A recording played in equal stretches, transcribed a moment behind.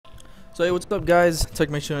So hey, what's up guys,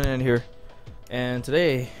 TechMage299 here, and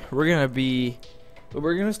today I'm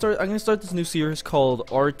gonna start this new series called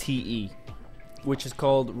RTTEE, which is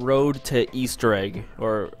called Road to Easter Egg,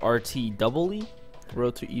 or RTEE,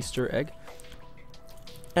 Road to Easter Egg.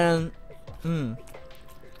 And I'm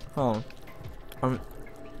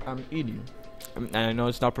eating. And I know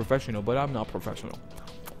it's not professional, but I'm not professional.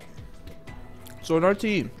 So in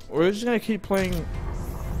RTTEE, we're just gonna keep playing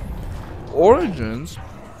Origins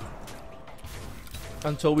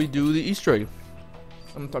until we do the Easter egg.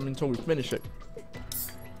 Until we finish it.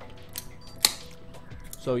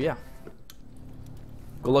 So yeah.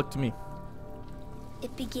 Good luck to me.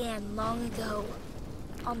 It began long ago,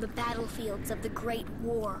 on the battlefields of the Great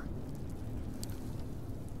War.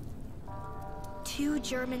 Two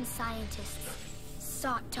German scientists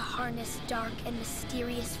sought to harness dark and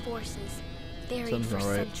mysterious forces buried for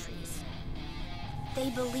centuries. They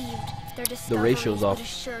believed their discoveries would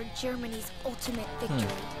assure Germany's ultimate victory.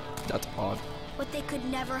 That's odd. What they could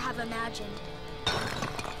never have imagined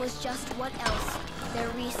was just what else their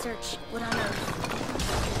research would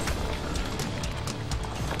unearth.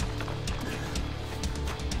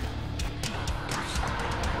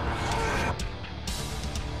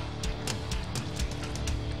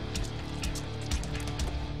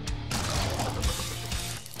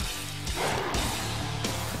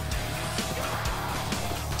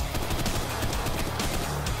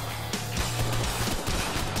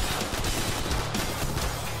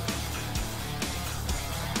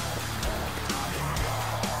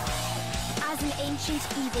 As an ancient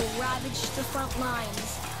evil ravaged the front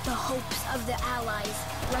lines, the hopes of the Allies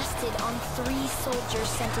rested on 3 soldiers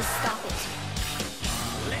sent to stop it.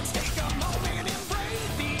 Let's take a moment and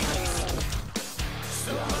brave the ice.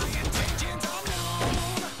 So my intentions are known.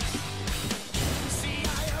 See,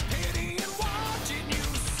 I have pity in watching you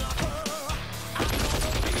suffer. I know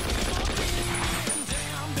the feeling of being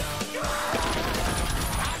damned alone.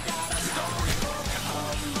 I got a storybook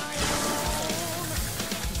of my own.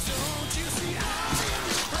 Don't you see I'm in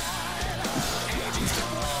your pride? Ages to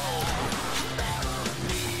roll, better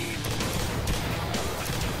me.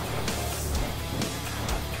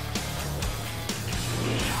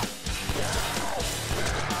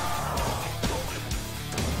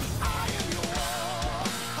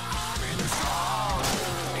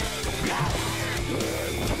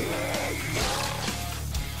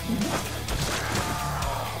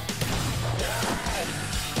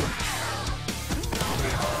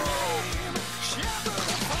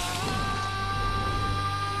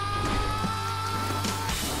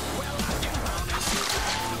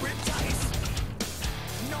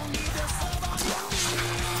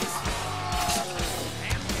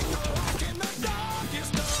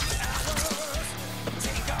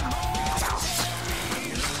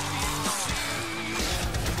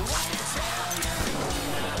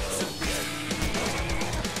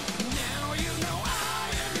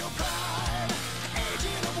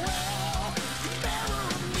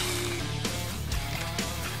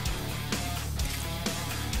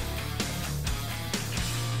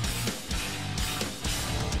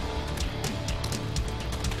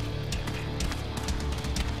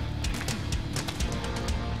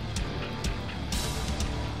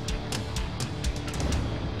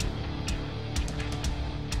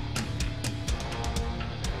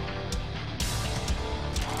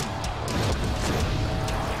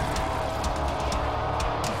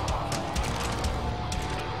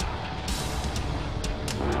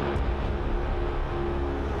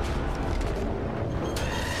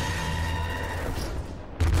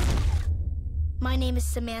 My name is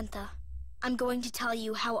Samantha. I'm going to tell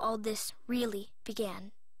you how all this really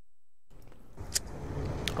began.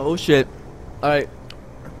 Oh shit. Alright.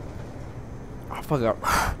 Oh fuck up.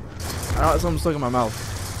 I got something stuck in my mouth.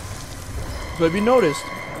 So if you noticed,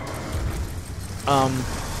 I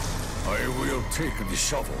will take the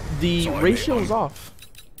shovel. The ratio is off.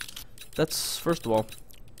 That's first of all.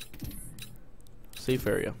 Safe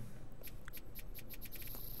area.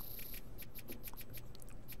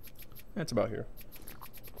 That's about here.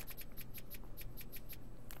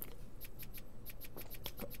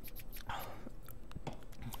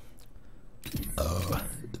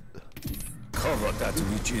 Cover that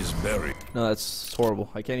which is buried. No, that's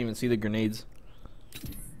horrible. I can't even see the grenades.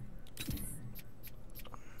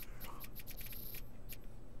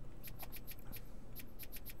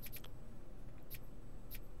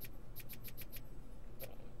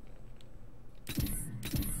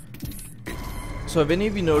 So have any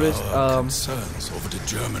of you noticed concerns over the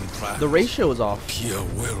German plan. The ratio is off. Pure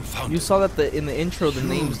will founded. You saw that in the intro the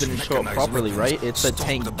names didn't show up properly, right? It said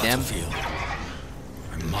tank damn.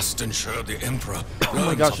 I must ensure the Emperor Oh my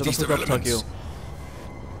learns gosh, of shut these the fuck up, developments. Takeo.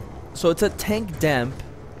 So it's a tank damp.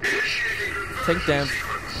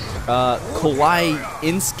 Kawai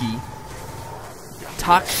Inski,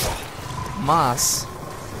 Tak Mas,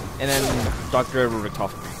 and then Dr. Edward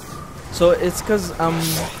Richtofen. So it's because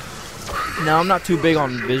now I'm not too big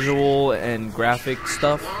on visual and graphic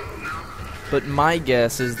stuff, but my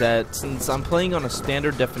guess is that since I'm playing on a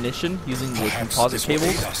standard definition using the composite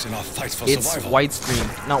cables, it's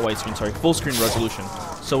widescreen, not widescreen, sorry, full screen resolution.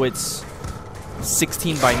 So it's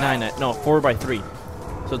 16 by 9, no, 4 by 3.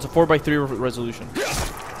 So it's a 4 by 3 resolution.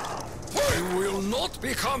 I will not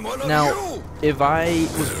become one of Now, you. if I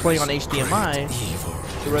was playing on HDMI,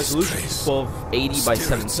 the resolution is 1280 by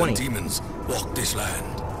 720, demons walk this land,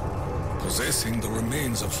 possessing the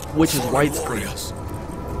remains of which is fallen widescreen, warriors.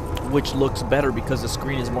 which looks better because the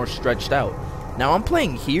screen is more stretched out. Now I'm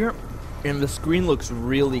playing here, and the screen looks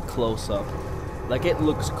really close up. Like, it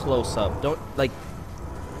looks close up. Don't, like...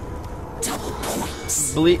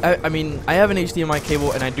 Believe, I mean, I have an HDMI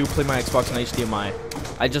cable, and I do play my Xbox on HDMI.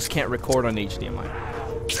 I just can't record on HDMI.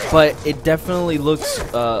 But it definitely looks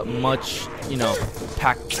much, you know,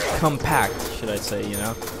 compact, should I say, you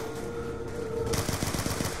know?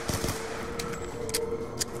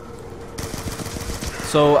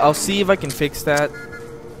 So I'll see if I can fix that.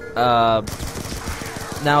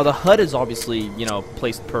 Now the HUD is obviously, you know,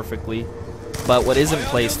 placed perfectly, but what isn't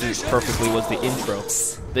placed perfectly was the intro.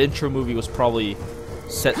 The intro movie was probably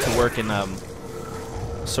set to work in a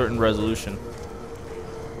certain resolution.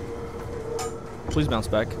 Please bounce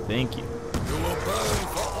back. Thank you. You will burn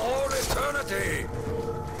for all eternity.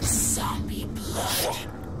 Zombie blood.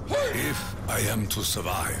 If I am to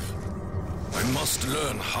survive, I must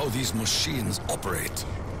learn how these machines operate.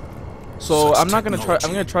 So Such I'm not gonna try.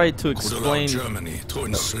 I'm gonna try to could allow explain Germany to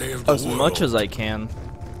enslave the as world. much as I can.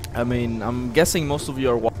 I mean, I'm guessing most of you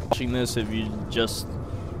are watching this if you just,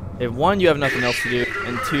 if one, you have nothing else to do,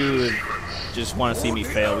 and two, if you just want to see me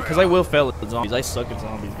fail, because I will fail at zombies. I suck at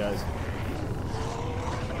zombies, guys.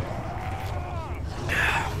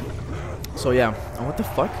 So yeah, oh, what the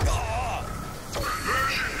fuck?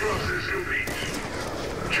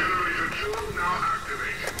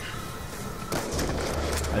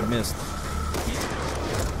 I missed.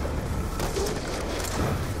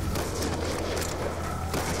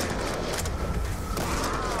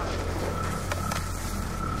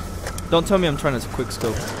 Don't tell me I'm trying to quick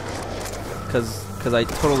scope, cause I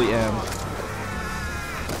totally am.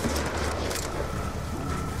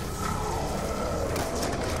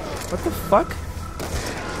 What the fuck?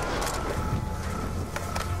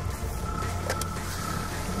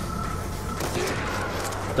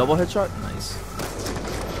 Double headshot? Nice.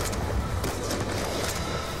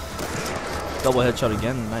 Double headshot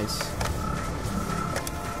again? Nice.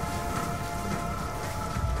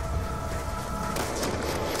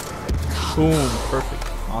 Boom. Perfect.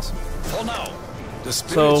 Awesome. For now, the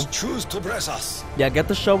spirits So, choose to bless us. yeah, get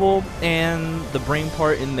the shovel and the brain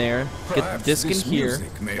part in there. Get the Perhaps disc in this here.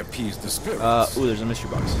 music may appease the spirits. Ooh, there's a mystery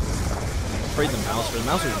box. I'm afraid the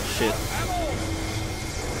mouse is shit.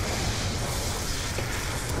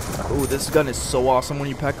 Ooh, this gun is so awesome when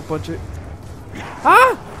you pack a punch it.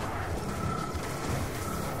 Ah!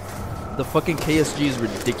 The fucking KSG is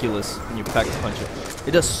ridiculous when you pack a punch it.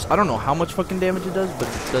 It does, I don't know how much fucking damage it does, but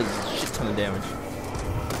it does a shit ton of damage.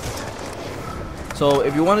 So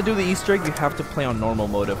if you want to do the Easter egg, you have to play on normal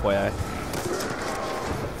mode, FYI.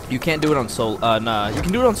 You can't do it on solo. Nah, you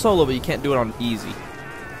can do it on solo, but you can't do it on easy.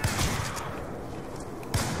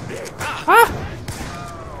 Ah!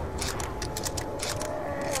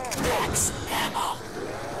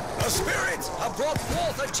 The spirits have brought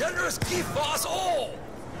forth a generous gift for us all.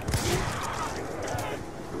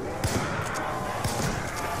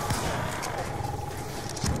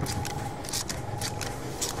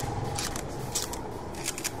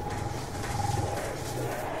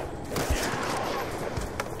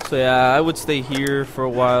 So yeah, I would stay here for a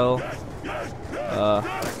while.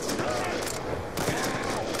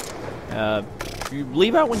 You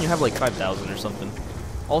leave out when you have like 5,000 or something.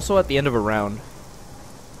 Also at the end of a round.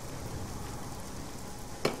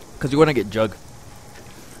 Because you want to get Jug.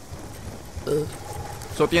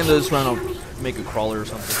 So at the end of this round, I'll make a crawler or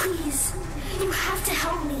something. Please, you have to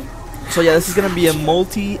help me. So yeah, this is going to be a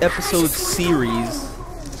multi-episode series.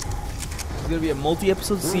 It's going to be a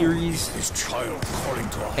multi-episode series. This child calling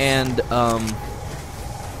to us. And,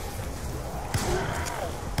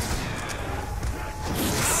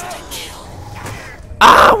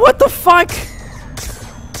 ah, what the fuck?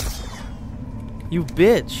 You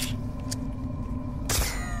bitch.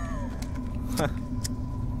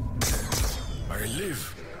 I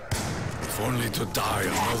live only to die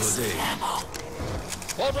another day.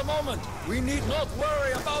 For the moment, we need not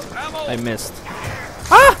worry about ammo. I missed.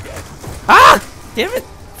 Ah! Ah! Damn it!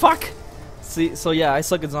 Fuck! See, so yeah, I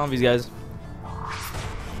suck at zombies, guys.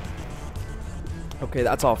 Okay,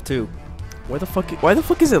 that's off too. Why the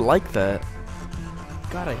fuck is it like that?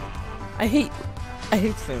 God, I hate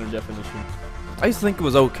standard definition. I used to think it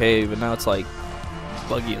was okay, but now it's like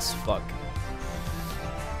buggy as fuck.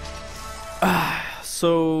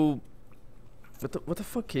 So what the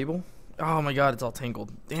fuck, cable? Oh my god, it's all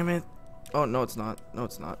tangled. Damn it. Oh no, it's not. No,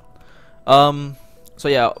 it's not. So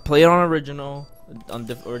yeah, play it on original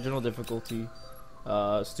difficulty.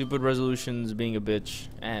 Stupid resolutions, being a bitch,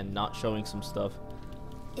 and not showing some stuff.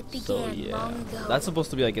 It began So yeah, long ago. that's supposed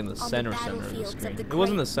to be like in the on the center of the battlefields of screen. the It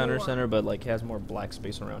wasn't the Great center, War. but like has more black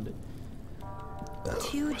space around it.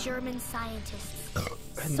 2 German scientists.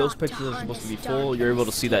 And those sought to pictures are supposed to be harness full. dark You're and able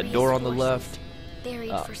to see that mysterious door on the forces left.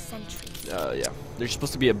 Buried for centuries. Yeah, there's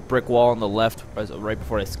supposed to be a brick wall on the left, right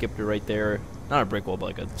before I skipped it right there. Not a brick wall, but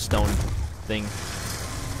like a stone thing.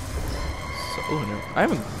 So, oh, no, I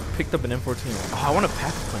haven't picked up an M14. Oh, I want to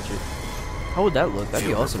pack punch it. How would that look? That'd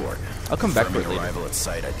be awesome. I'll come back for it later. Arrival at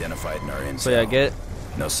site identified in our intel. So yeah, get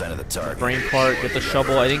no sign of the target. brain part, get the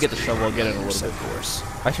shovel. I didn't get the shovel. I'll get it in a little bit. Course.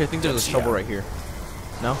 Actually, I think there's a shovel right here.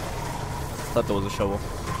 No? Thought there was a shovel.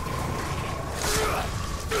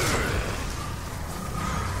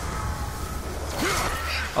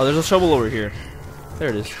 Oh, there's a shovel over here. There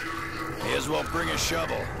it is. May as well bring a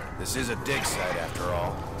shovel. This is a dig site after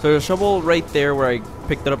all. So there's a shovel right there where I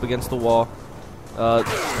picked it up against the wall.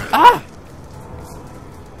 Ah!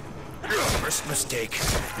 First mistake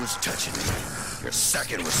was touching me. Your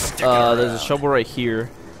second was sticking around. There's a shovel right here.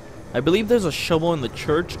 I believe there's a shovel in the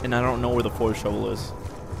church, and I don't know where the fourth shovel is.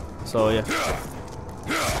 So yeah.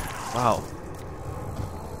 Wow.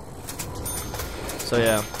 So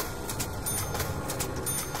yeah.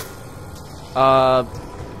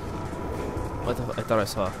 What the, I thought I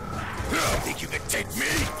saw. Think you could take me?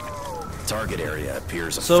 Target area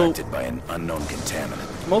appears So- affected by an unknown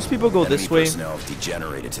contaminant. Most people go Enemy this way. personnel have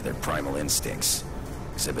degenerated to their primal instincts,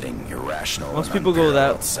 exhibiting irrational. Most and people go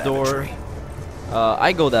that unparalleled door. savagery.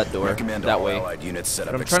 I go that door. Recommend That all way. Allied units set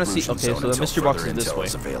up But I'm trying to see. exclusion Okay, so zone the until mystery box further is this intel way.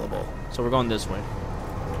 is available. So we're going this way.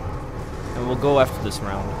 And we'll go after this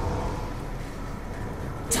round.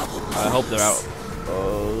 I hope they're out.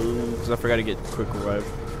 Oh, because I forgot to get quick revive.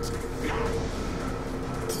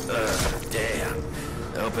 Damn.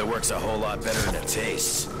 I hope it works a whole lot better than it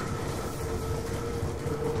tastes.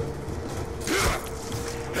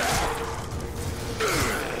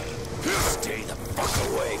 Stay the fuck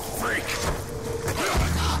away, freak.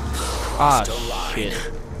 Ah, shit.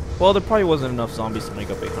 Well, there probably wasn't enough zombies to make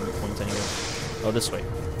up 800 points anyway. Oh, this way.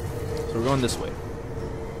 So we're going this way.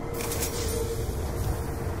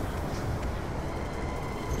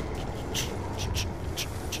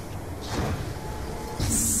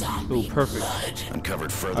 Ooh, perfect.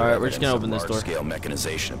 Uncovered further All right, we're just gonna evidence open this of door. large-scale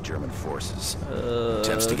mechanization of German forces.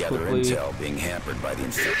 Attempts to gather quickly. intel being hampered by the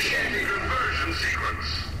infected enemy.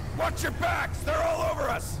 Watch your backs! They're all over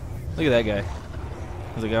us! Look at that guy.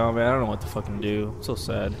 He's like, oh man, I don't know what to fucking do. I'm so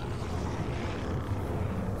sad.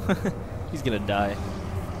 He's gonna die.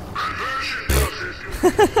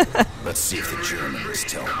 Let's see if the German is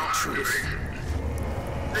telling the truth.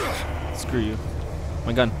 Screw you.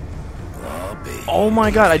 My gun. Oh, baby. Oh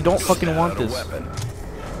my god, I don't fucking want Without a this. weapon.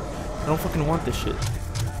 I don't fucking want this shit.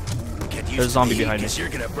 Get used There's a to zombie the behind heat, me. 'cause you're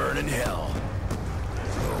gonna burn in hell.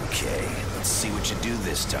 Okay, let's see what you do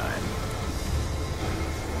this time.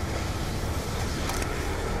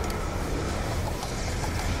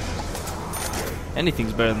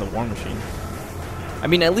 Anything's better than the war machine. I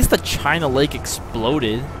mean, at least the China Lake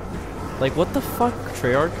exploded. Like, what the fuck,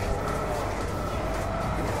 Treyarch?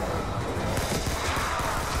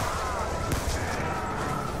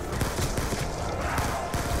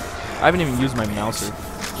 I haven't even used my mouser.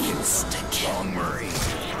 Long Murray.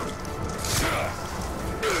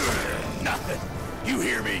 Nothing. You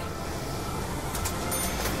hear me?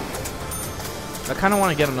 I kind of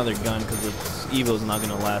want to get another gun because its Evo's not going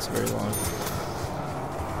to last very long.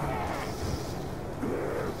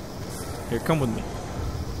 Here, come with me.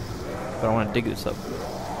 But I want to dig this up.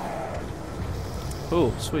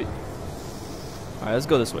 Oh, sweet. Alright, let's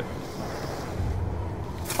go this way.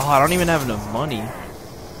 Oh, I don't even have enough money.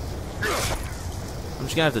 I'm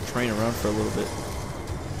just gonna have to train around for a little bit.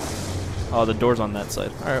 Oh, the door's on that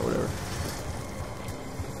side. Alright, whatever.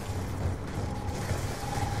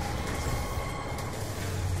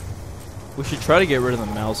 We should try to get rid of the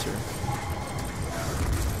mouser.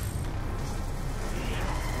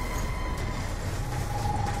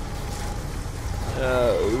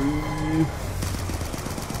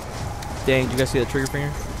 Dang, you guys see that trigger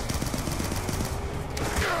finger?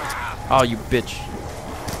 Oh, you bitch.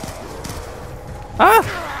 Ah!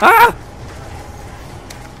 Ah!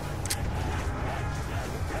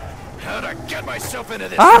 How'd I get myself into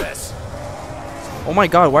this Ah! mess? Oh my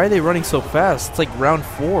god, why are they running so fast? It's like round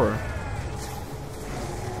 4.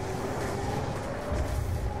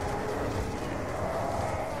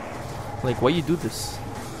 Like, why you do this?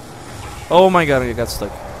 Oh my god, I got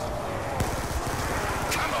stuck.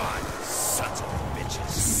 Come on, sons of bitches.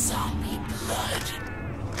 Zombie blood.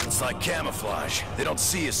 It's like camouflage. They don't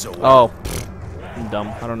see you so well. Oh, I'm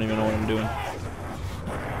dumb. I don't even know what I'm doing.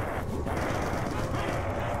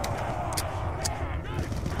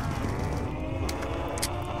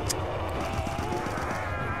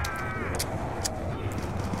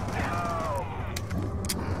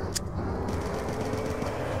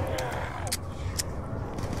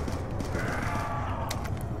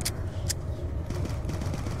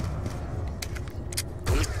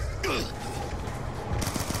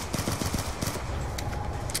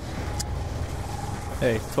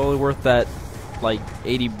 Hey, totally worth that, like,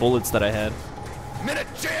 80 bullets that I had. Minute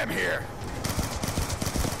jam here.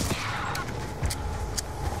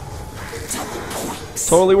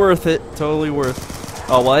 Totally worth it. Totally worth.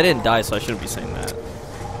 Oh, well, I didn't die, so I shouldn't be saying that.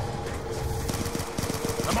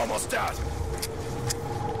 I'm almost out.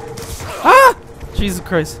 Ah! Jesus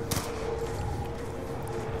Christ.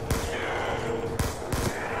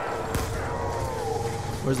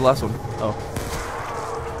 Where's the last one? Oh.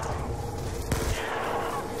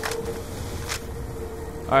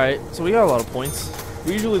 Alright, so we got a lot of points.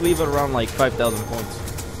 We usually leave it around like 5,000 points.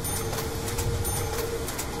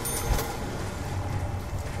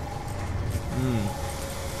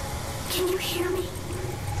 Can you hear me?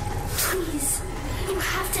 Please, you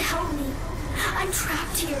have to help me. I'm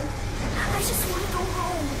trapped here. I just want to go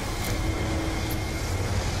home.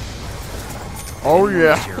 Oh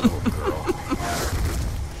yeah. Dear little girl.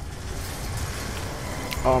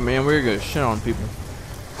 Oh man, we're gonna shit on people.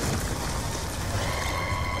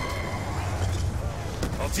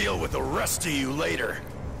 I'll deal with the rest of you later.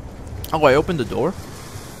 Oh, I opened the door?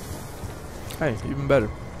 Hey, even better.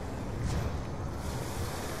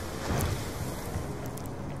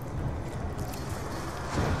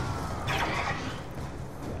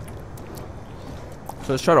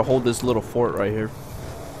 So let's try to hold this little fort right here.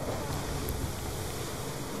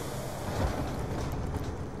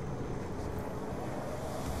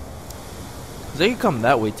 They can come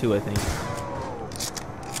that way too, I think.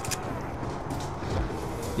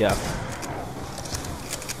 Yeah.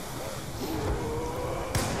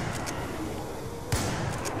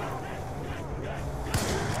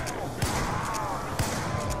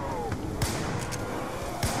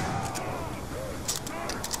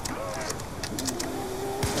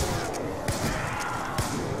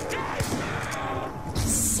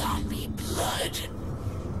 Zombie blood.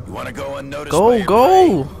 You want to go unnoticed? Go, by your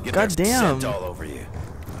go! prey? Get God their damn. scent all over you.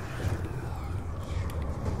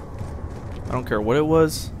 I don't care what it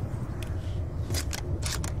was.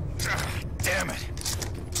 Damn it!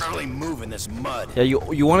 Barely move in this mud. Yeah,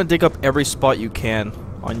 you want to dig up every spot you can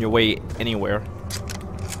on your way anywhere,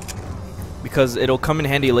 because it'll come in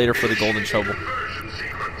handy later for the golden shovel.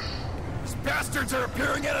 These bastards are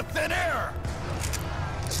appearing out of thin air.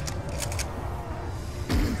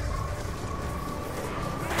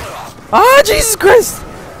 Ah, Jesus Christ!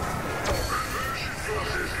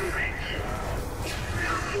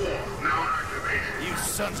 You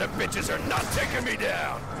sons of bitches are not taking me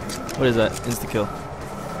down. What is that? Insta kill.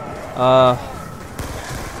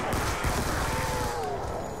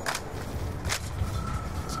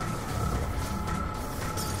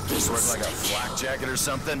 Sort of like a flak jacket or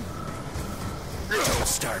something. Don't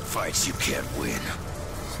start fights you can't win.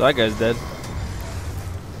 So that guy's dead.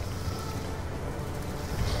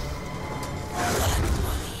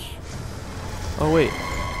 Oh wait.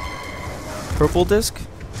 Purple disc?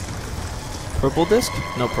 Purple disc?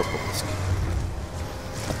 No purple disc.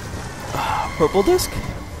 Purple disc?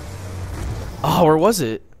 Oh, where was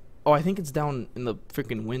it? Oh, I think it's down in the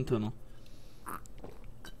freaking wind tunnel.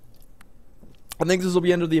 I think this will be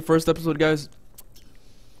the end of the first episode, guys.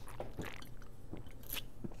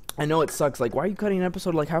 I know it sucks. Like, why are you cutting an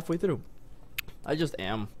episode like halfway through? I just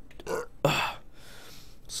am.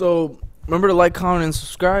 So, remember to like, comment, and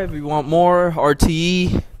subscribe if you want more.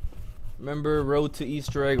 RTE. Remember, Road to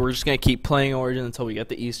Easter Egg. We're just going to keep playing Origin until we get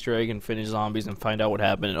the Easter Egg and finish zombies and find out what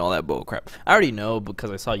happened and all that bullcrap. I already know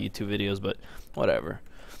because I saw YouTube videos, but whatever.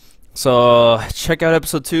 So, check out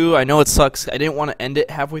episode 2. I know it sucks. I didn't want to end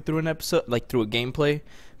it halfway through an episode, like through a gameplay,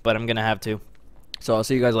 but I'm going to have to. So, I'll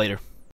see you guys later.